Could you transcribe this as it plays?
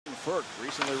Ferg,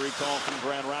 recently recalled from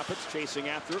Grand Rapids, chasing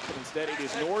after it, but instead it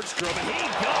is Nordstrom, and he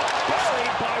got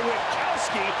buried by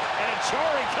Witkowski, and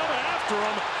Acciari coming after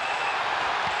him,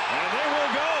 and they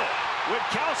will go.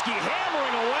 Witkowski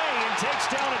hammering away and takes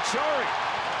down Acciari.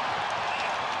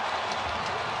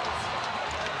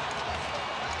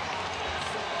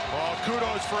 Well,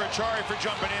 kudos for Acciari for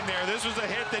jumping in there. This was a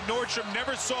hit that Nordstrom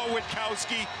never saw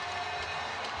Witkowski.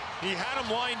 He had him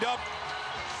lined up.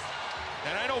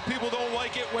 And I know people don't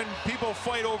like it when people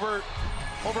fight over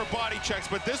body checks,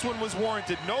 but this one was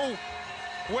warranted. No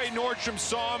way Nordstrom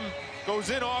saw him, goes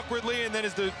in awkwardly, and then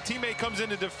as the teammate comes in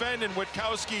to defend and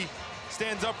Witkowski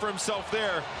stands up for himself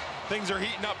there, things are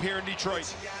heating up here in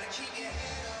Detroit.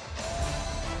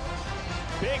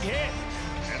 Big hit,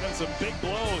 and then some big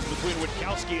blows between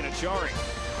Witkowski and Acciari.